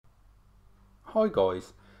Hi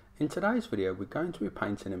guys, in today's video we're going to be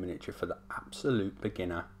painting a miniature for the absolute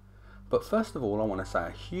beginner. But first of all I want to say a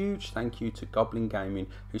huge thank you to Goblin Gaming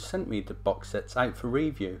who sent me the box sets out for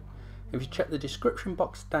review. If you check the description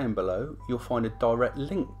box down below you'll find a direct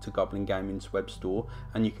link to Goblin Gaming's web store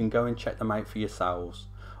and you can go and check them out for yourselves.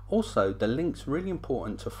 Also the link's really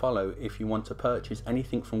important to follow if you want to purchase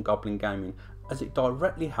anything from Goblin Gaming as it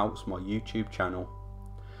directly helps my YouTube channel.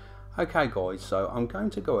 Okay guys, so I'm going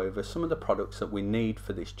to go over some of the products that we need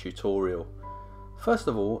for this tutorial. First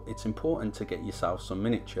of all, it's important to get yourself some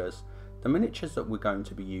miniatures. The miniatures that we're going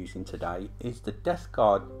to be using today is the Death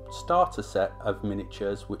Guard starter set of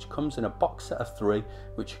miniatures, which comes in a box set of 3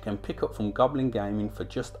 which you can pick up from Goblin Gaming for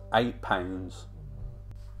just £8.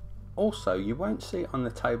 Also, you won't see it on the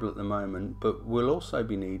table at the moment, but we'll also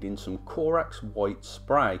be needing some Corax white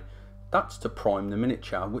spray. That's to prime the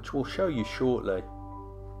miniature, which we'll show you shortly.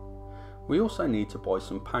 We also need to buy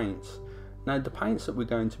some paints. Now the paints that we're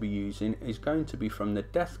going to be using is going to be from the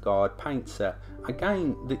Death Guard paint set,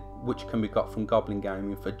 again which can be got from Goblin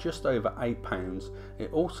Gaming for just over £8.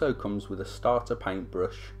 It also comes with a starter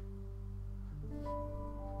paintbrush.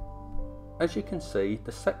 As you can see,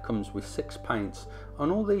 the set comes with 6 paints,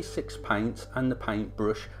 and all these 6 paints and the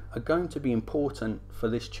paintbrush are going to be important for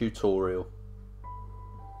this tutorial.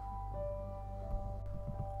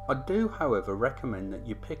 I do however recommend that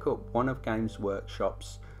you pick up one of Games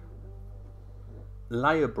Workshop's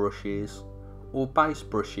layer brushes or base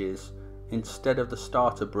brushes instead of the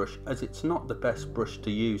starter brush, as it's not the best brush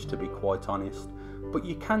to use, to be quite honest, but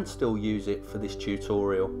you can still use it for this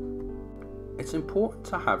tutorial. It's important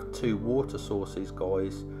to have 2 water sources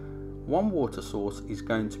guys. One water source is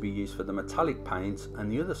going to be used for the metallic paints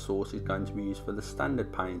and the other source is going to be used for the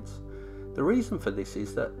standard paints. The reason for this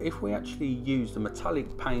is that if we actually use the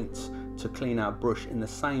metallic paints to clean our brush in the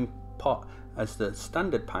same pot as the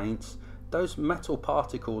standard paints, those metal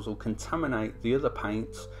particles will contaminate the other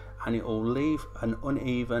paints and it will leave an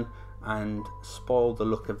uneven and spoil the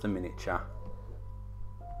look of the miniature.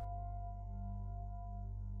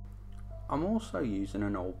 I'm also using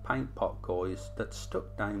an old paint pot guys that's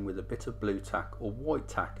stuck down with a bit of blue tack or white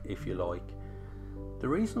tack if you like. The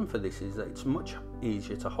reason for this is that it's much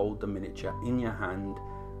easier to hold the miniature in your hand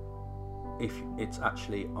if it's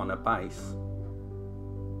actually on a base.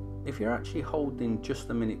 If you're actually holding just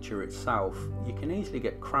the miniature itself, you can easily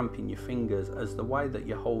get cramp in your fingers, as the way that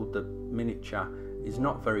you hold the miniature is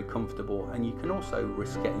not very comfortable, and you can also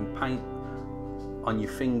risk getting paint on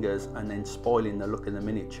your fingers and then spoiling the look of the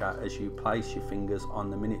miniature as you place your fingers on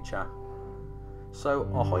the miniature.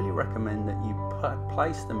 So I highly recommend that you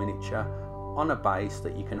place the miniature on a base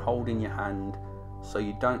that you can hold in your hand, so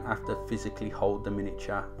you don't have to physically hold the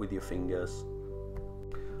miniature with your fingers.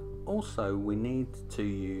 Also we need to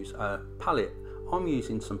use a palette. I'm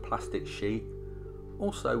using some plastic sheet.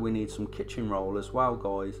 Also we need some kitchen roll as well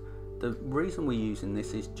guys. The reason we're using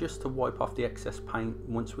this is just to wipe off the excess paint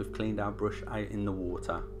once we've cleaned our brush out in the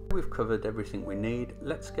water. We've covered everything we need.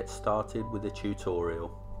 Let's get started with the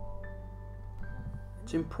tutorial.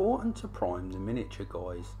 It's important to prime the miniature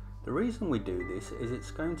guys. The reason we do this is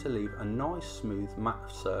it's going to leave a nice smooth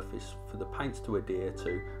matte surface for the paints to adhere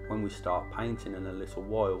to when we start painting in a little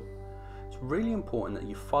while. It's really important that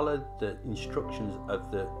you follow the instructions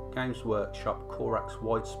of the Games Workshop Corax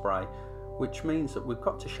white spray, which means that we've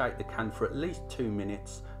got to shake the can for at least 2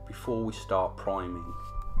 minutes before we start priming.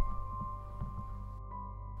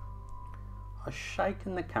 I've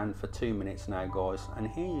shaken the can for 2 minutes now guys, and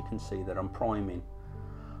here you can see that I'm priming.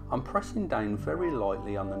 I'm pressing down very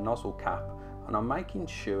lightly on the nozzle cap and I'm making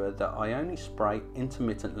sure that I only spray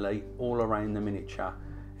intermittently all around the miniature.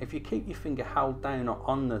 If you keep your finger held down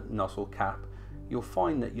on the nozzle cap, you'll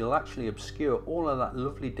find that you'll actually obscure all of that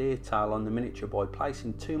lovely detail on the miniature by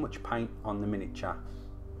placing too much paint on the miniature.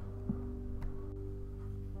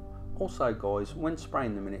 Also guys, when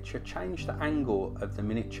spraying the miniature, change the angle of the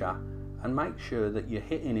miniature and make sure that you're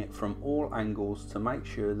hitting it from all angles to make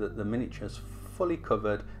sure that the miniature's fully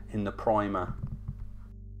covered in the primer.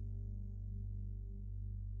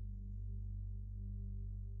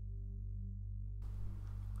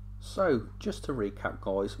 So just to recap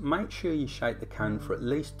guys, make sure you shake the can for at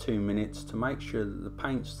least 2 minutes to make sure that the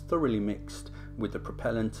paint's thoroughly mixed with the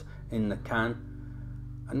propellant in the can,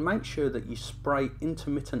 and make sure that you spray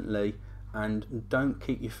intermittently and don't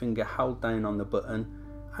keep your finger held down on the button,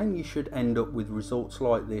 and you should end up with results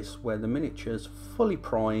like this where the miniature's fully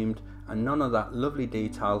primed and none of that lovely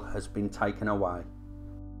detail has been taken away.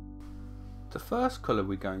 The first colour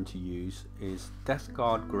we're going to use is Death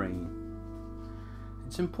Guard Green.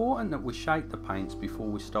 It's important that we shake the paints before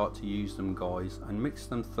we start to use them guys and mix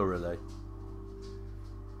them thoroughly.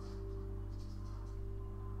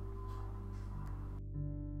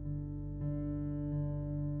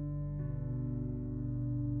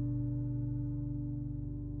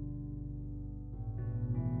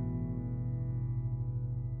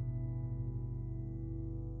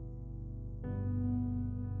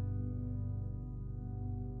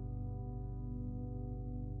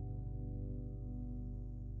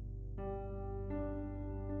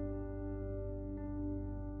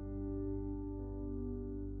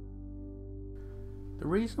 The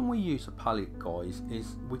reason we use a palette, guys,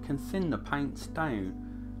 is we can thin the paints down.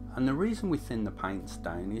 And the reason we thin the paints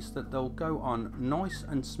down is that they'll go on nice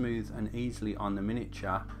and smooth and easily on the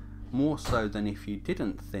miniature, more so than if you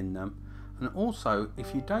didn't thin them. And also,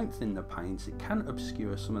 if you don't thin the paints, it can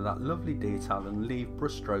obscure some of that lovely detail and leave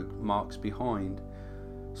brushstroke marks behind.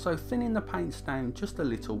 So thinning the paints down just a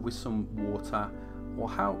little with some water will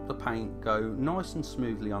help the paint go nice and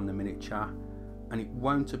smoothly on the miniature, and it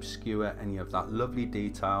won't obscure any of that lovely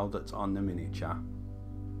detail that's on the miniature.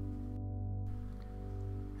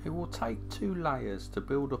 It will take 2 layers to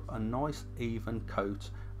build up a nice even coat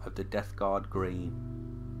of the Death Guard green.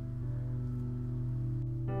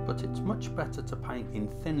 But it's much better to paint in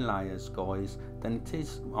thin layers, guys, than it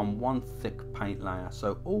is on one thick paint layer,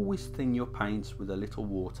 so always thin your paints with a little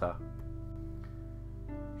water.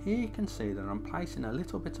 Here you can see that I'm placing a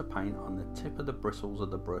little bit of paint on the tip of the bristles of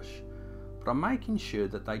the brush, but I'm making sure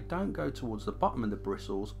that they don't go towards the bottom of the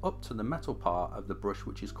bristles up to the metal part of the brush,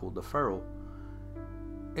 which is called the ferrule.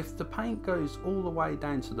 If the paint goes all the way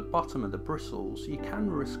down to the bottom of the bristles, you can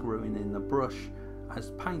risk ruining the brush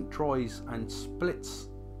as paint dries and splits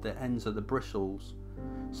the ends of the bristles.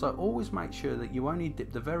 So always make sure that you only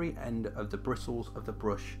dip the very end of the bristles of the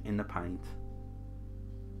brush in the paint.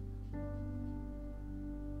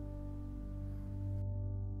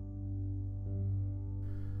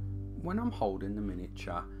 When I'm holding the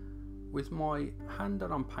miniature, with my hand that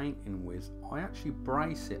I'm painting with, I actually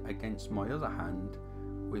brace it against my other hand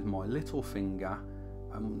with my little finger,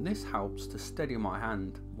 and this helps to steady my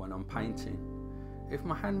hand when I'm painting. If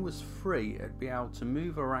my hand was free, it'd be able to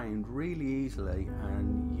move around really easily,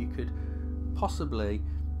 and you could possibly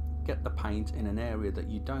get the paint in an area that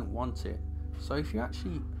you don't want it. So if you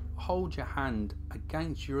actually hold your hand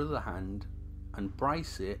against your other hand and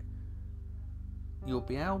brace it, you'll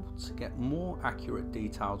be able to get more accurate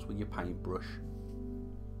details with your paintbrush.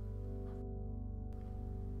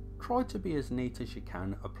 Try to be as neat as you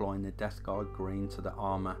can applying the Death Guard green to the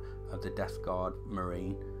armour of the Death Guard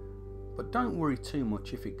Marine, but don't worry too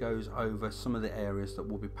much if it goes over some of the areas that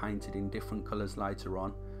will be painted in different colours later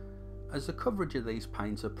on, as the coverage of these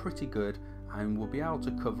paints are pretty good and will be able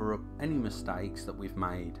to cover up any mistakes that we've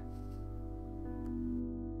made.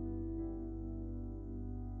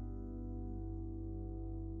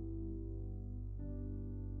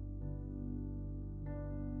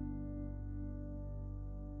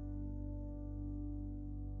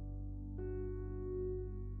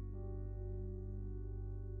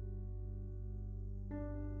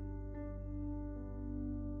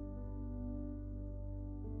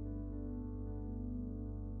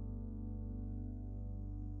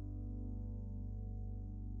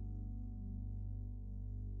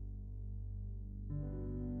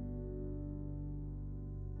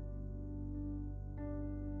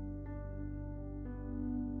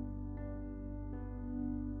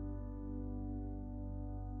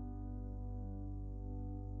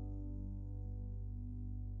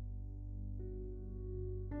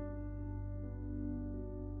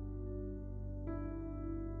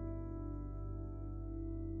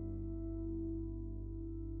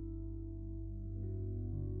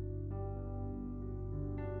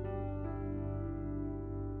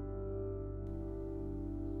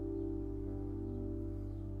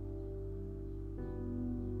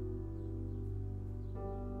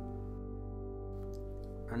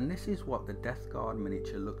 And this is what the Death Guard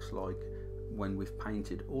miniature looks like when we've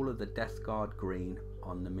painted all of the Death Guard green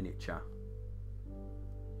on the miniature.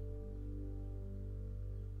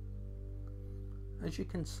 As you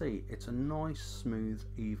can see, it's a nice, smooth,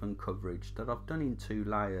 even coverage that I've done in 2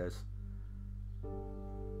 layers.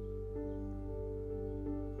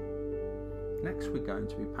 Next we're going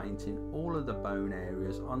to be painting all of the bone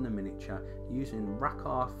areas on the miniature using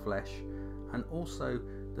racar flesh, and also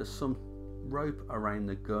there's some rope around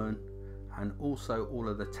the gun and also all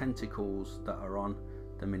of the tentacles that are on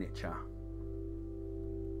the miniature.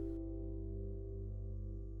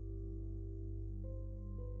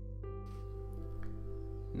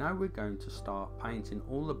 Now we're going to start painting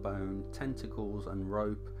all the bone, tentacles and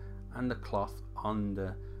rope and the cloth on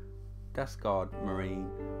the Death Guard Marine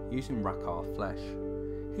using racar flesh.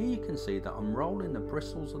 Here you can see that I'm rolling the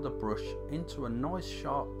bristles of the brush into a nice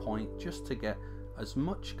sharp point just to get as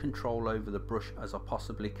much control over the brush as I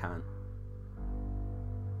possibly can.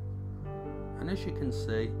 And as you can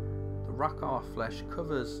see, the racar flesh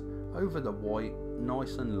covers over the white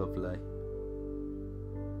nice and lovely.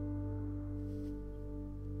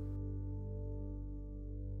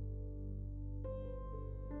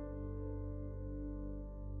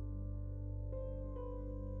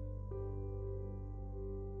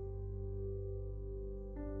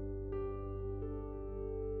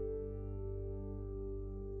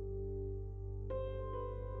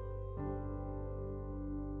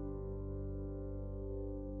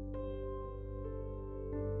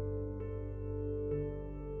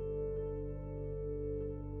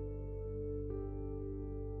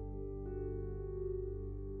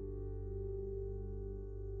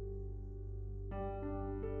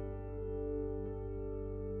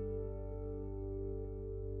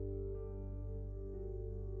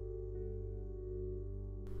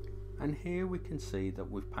 And here we can see that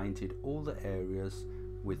we've painted all the areas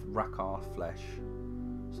with racar flesh.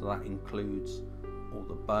 So that includes all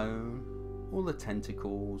the bone, all the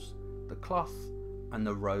tentacles, the cloth and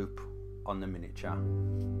the rope on the miniature.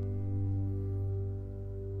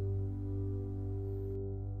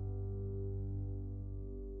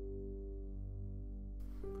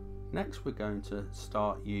 Next we're going to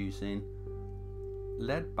start using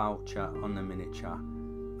lead belcher on the miniature.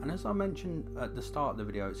 And as I mentioned at the start of the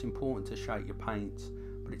video, it's important to shake your paints,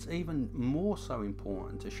 but it's even more so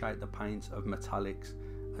important to shake the paints of metallics,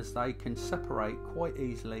 as they can separate quite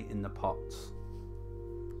easily in the pots.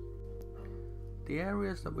 The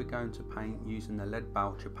areas that we're going to paint using the lead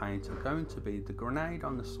belcher paint are going to be the grenade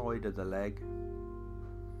on the side of the leg,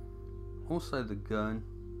 also the gun,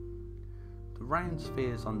 the round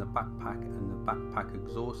spheres on the backpack and the backpack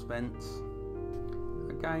exhaust vents.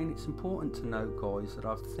 Again, it's important to note, guys, that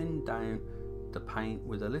I've thinned down the paint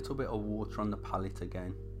with a little bit of water on the palette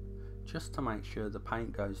again, just to make sure the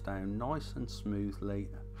paint goes down nice and smoothly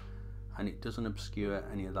and it doesn't obscure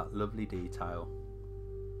any of that lovely detail.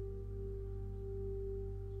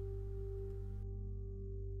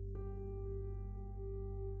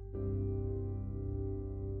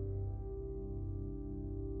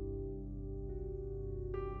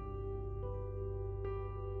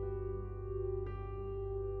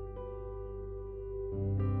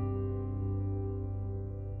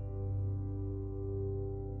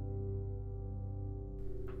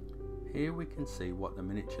 Here we can see what the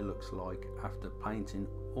miniature looks like after painting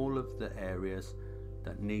all of the areas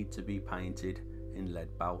that need to be painted in lead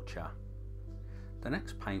belcher. The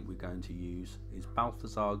next paint we're going to use is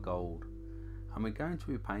Balthazar Gold, and we're going to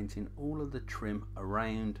be painting all of the trim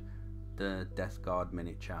around the Death Guard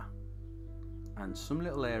miniature and some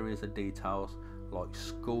little areas of details like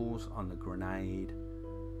skulls on the grenade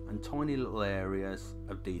and tiny little areas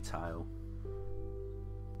of detail.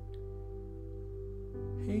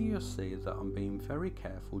 Here you'll see that I'm being very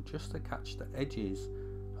careful just to catch the edges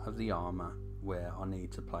of the armour where I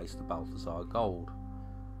need to place the Balthazar Gold.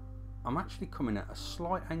 I'm actually coming at a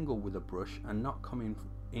slight angle with a brush and not coming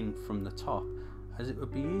in from the top, as it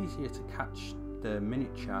would be easier to catch the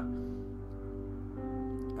miniature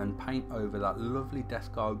and paint over that lovely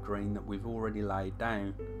Death Guard green that we've already laid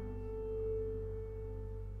down.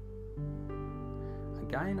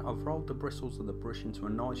 Again, I've rolled the bristles of the brush into a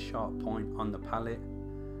nice sharp point on the palette,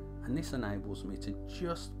 and this enables me to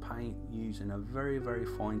just paint using a very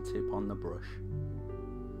fine tip on the brush.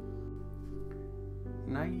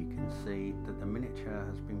 Now you can see that the miniature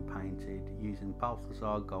has been painted using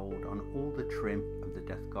Balthazar Gold on all the trim of the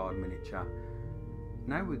Death Guard miniature.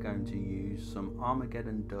 Now we're going to use some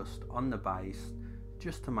Armageddon dust on the base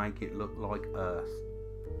just to make it look like earth.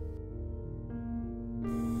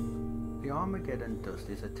 The Armageddon dust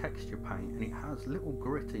is a texture paint and it has little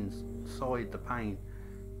grit inside the paint.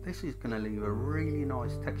 This is going to leave a really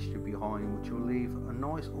nice texture behind, which will leave a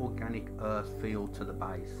nice organic earth feel to the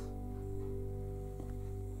base.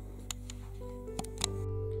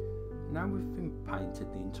 Now we've been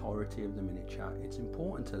painted the entirety of the miniature, it's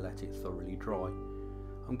important to let it thoroughly dry.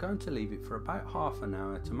 I'm going to leave it for about half an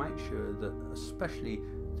hour to make sure that especially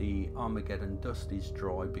the Armageddon dust is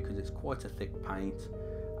dry, because it's quite a thick paint,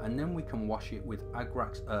 and then we can wash it with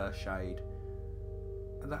Agrax Earthshade.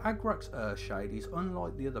 The Agrax Earthshade is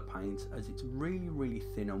unlike the other paints as it's really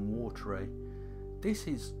thin and watery. This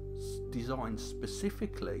is designed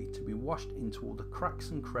specifically to be washed into all the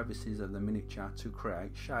cracks and crevices of the miniature to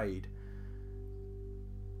create shade.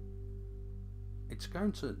 It's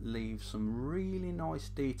going to leave some really nice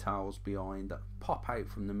details behind that pop out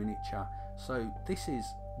from the miniature, so this is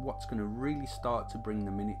what's going to really start to bring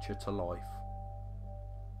the miniature to life.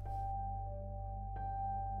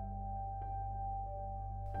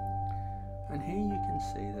 And here you can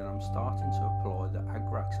see that I'm starting to apply the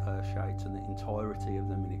Agrax Earthshade to the entirety of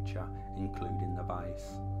the miniature, including the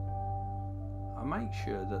base. I make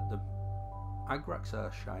sure that the Agrax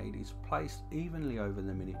Earthshade is placed evenly over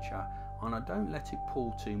the miniature, and I don't let it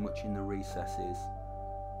pull too much in the recesses.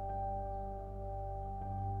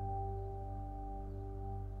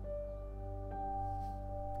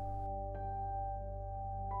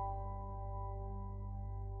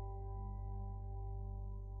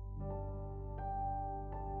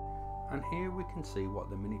 And here we can see what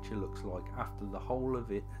the miniature looks like after the whole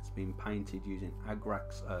of it has been painted using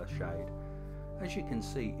Agrax Earthshade. As you can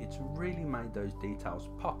see, it's really made those details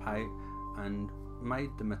pop out and made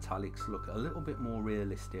the metallics look a little bit more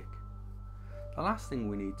realistic. The last thing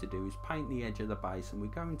we need to do is paint the edge of the base, and we're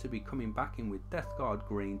going to be coming back in with Death Guard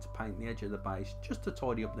green to paint the edge of the base just to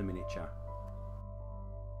tidy up the miniature.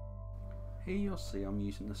 Here you'll see I'm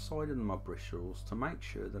using the side of my bristles to make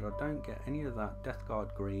sure that I don't get any of that Death Guard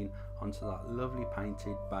green onto that lovely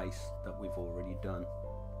painted base that we've already done.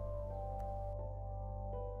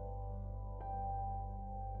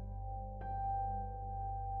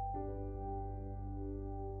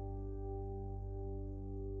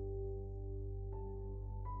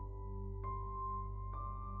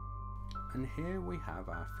 And here we have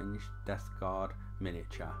our finished Death Guard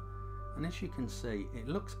miniature, and as you can see it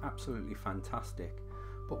looks absolutely fantastic,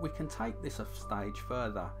 but we can take this a stage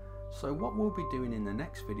further. So what we'll be doing in the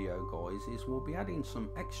next video, guys, is we'll be adding some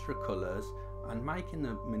extra colours and making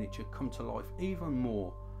the miniature come to life even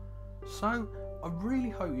more. So I really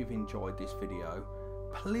hope you've enjoyed this video.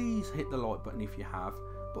 Please hit the like button if you have,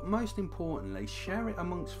 but most importantly share it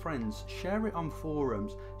amongst friends, share it on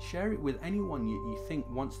forums, share it with anyone you think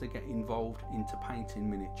wants to get involved into painting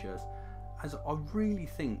miniatures, as I really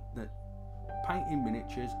think that painting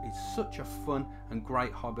miniatures is such a fun and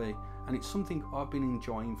great hobby, and it's something I've been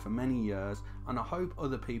enjoying for many years, and I hope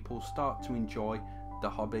other people start to enjoy the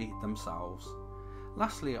hobby themselves.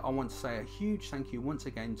 Lastly, I want to say a huge thank you once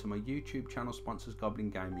again to my YouTube channel sponsors Goblin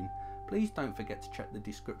Gaming. Please don't forget to check the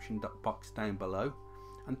description box down below.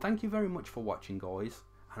 And thank you very much for watching, guys,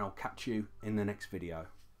 and I'll catch you in the next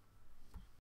video.